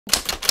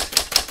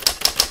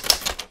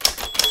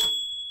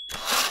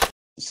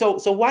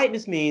So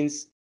whiteness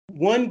means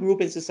one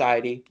group in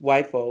society,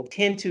 white folk,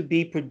 tend to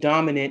be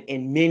predominant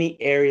in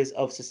many areas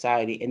of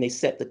society, and they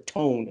set the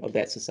tone of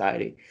that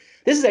society.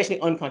 This is actually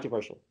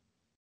uncontroversial.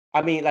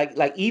 I mean,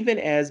 like even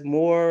as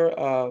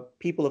more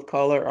people of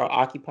color are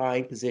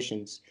occupying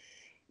positions,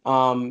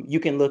 you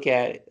can look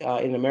at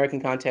in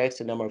American context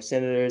the number of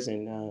senators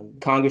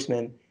and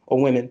congressmen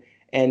or women,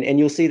 and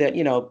you'll see that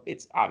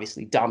it's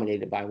obviously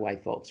dominated by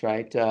white folks,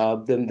 right?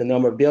 The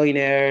number of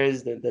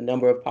billionaires, the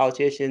number of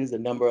politicians, the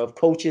number of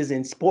coaches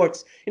in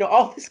sports,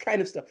 all this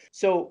kind of stuff.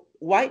 So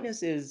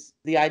whiteness is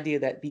the idea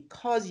that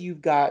because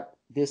you've got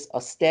this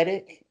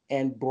aesthetic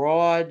and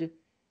broad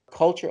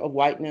culture of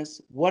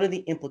whiteness, what are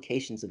the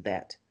implications of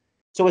that?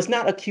 So it's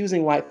not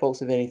accusing white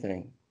folks of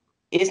anything.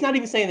 It's not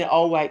even saying that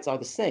all whites are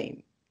the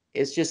same.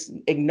 It's just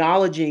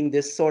acknowledging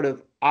this sort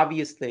of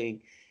obvious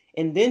thing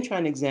and then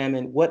trying to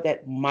examine what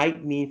that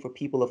might mean for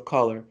people of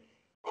color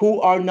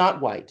who are not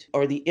white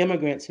or the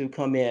immigrants who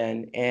come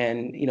in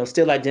and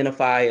still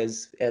identify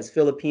as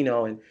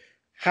Filipino, and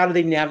how do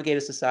they navigate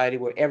a society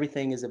where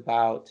everything is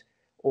about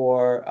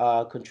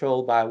or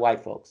controlled by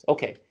white folks.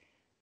 Okay,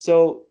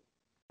 so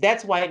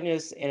that's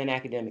whiteness in an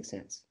academic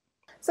sense.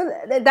 So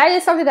that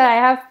is something that I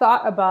have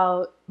thought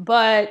about,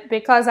 but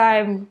because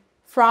I'm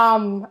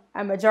from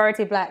a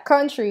majority black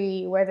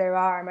country where there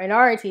are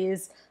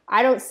minorities,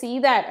 I don't see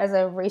that as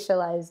a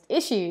racialized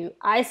issue.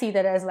 I see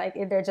that as like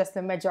they're just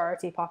a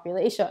majority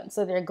population,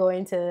 so they're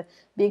going to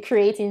be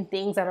creating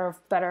things that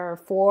are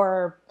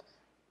for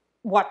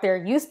what they're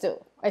used to.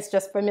 It's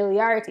just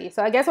familiarity.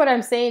 So I guess what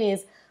I'm saying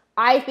is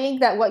I think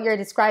that what you're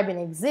describing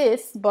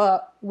exists,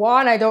 but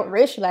one, I don't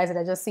racialize it.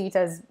 I just see it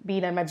as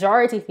being a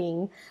majority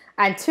thing.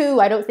 And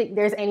two, I don't think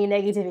there's any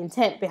negative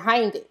intent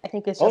behind it. I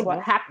think it's Oh just what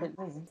no,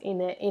 happens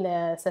in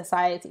a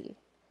society.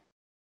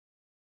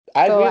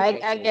 I So agree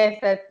with I you.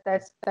 guess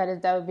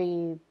that would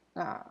be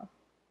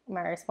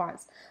my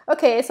response.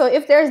 Okay, so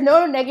if there's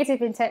no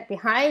negative intent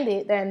behind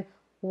it, then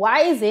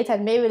why is it?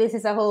 And maybe this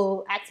is a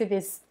whole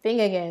activist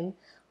thing again.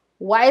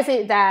 Why is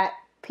it that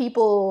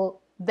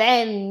people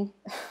then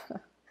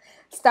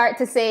start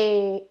to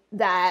say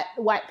that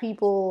white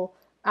people,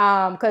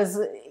 because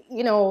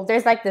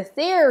there's like the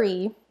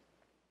theory,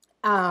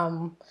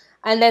 and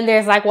then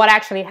there's like what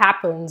actually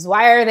happens.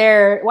 Why are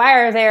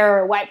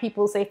there white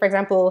people, say for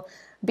example,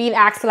 being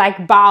asked to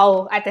like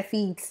bow at the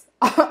feet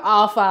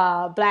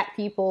of black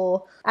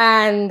people?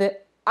 And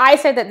I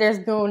said that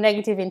there's no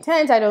negative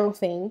intent, I don't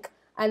think,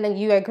 and then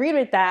you agreed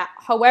with that.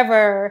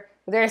 However,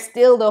 there's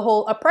still the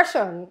whole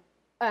oppression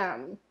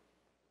um,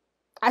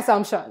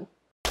 assumption.